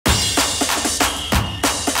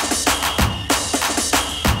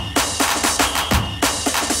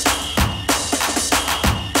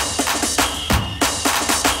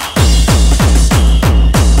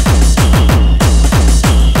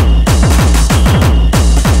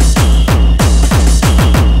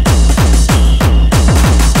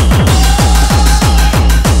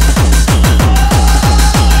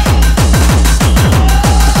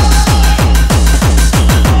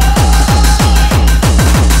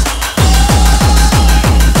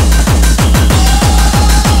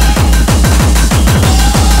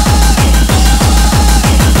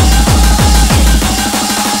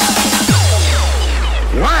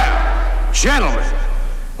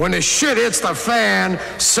the shit hits the fan,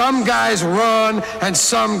 some guys run and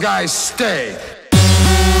some guys stay.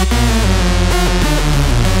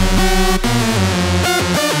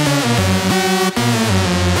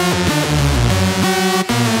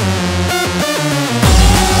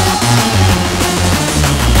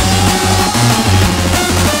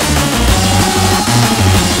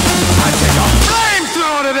 I take a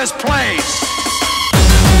flamethrower to this place.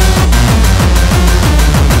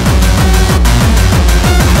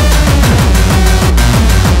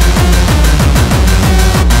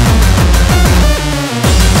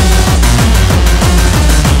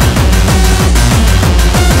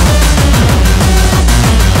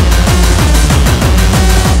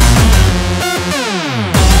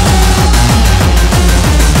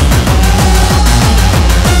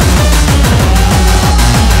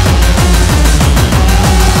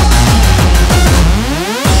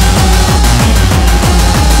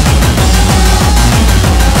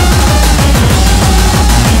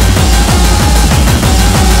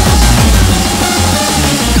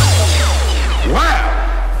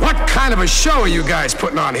 What kind of a show are you guys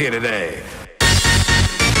putting on here today?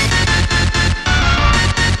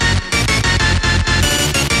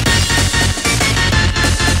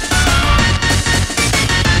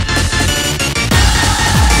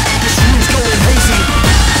 This room's going hazy.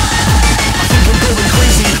 I think I'm going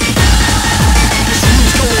crazy. This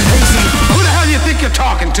room's going hazy. Who the hell do you think you're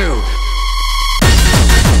talking to?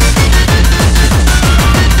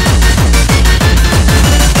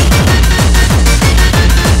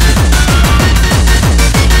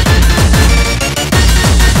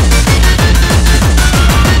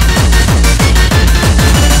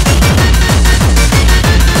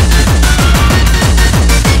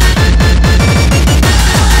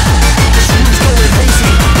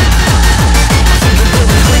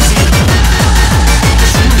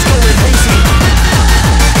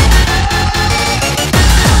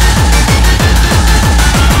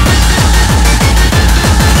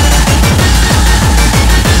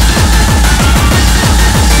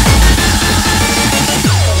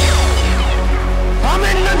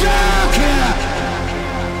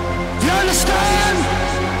 Understand?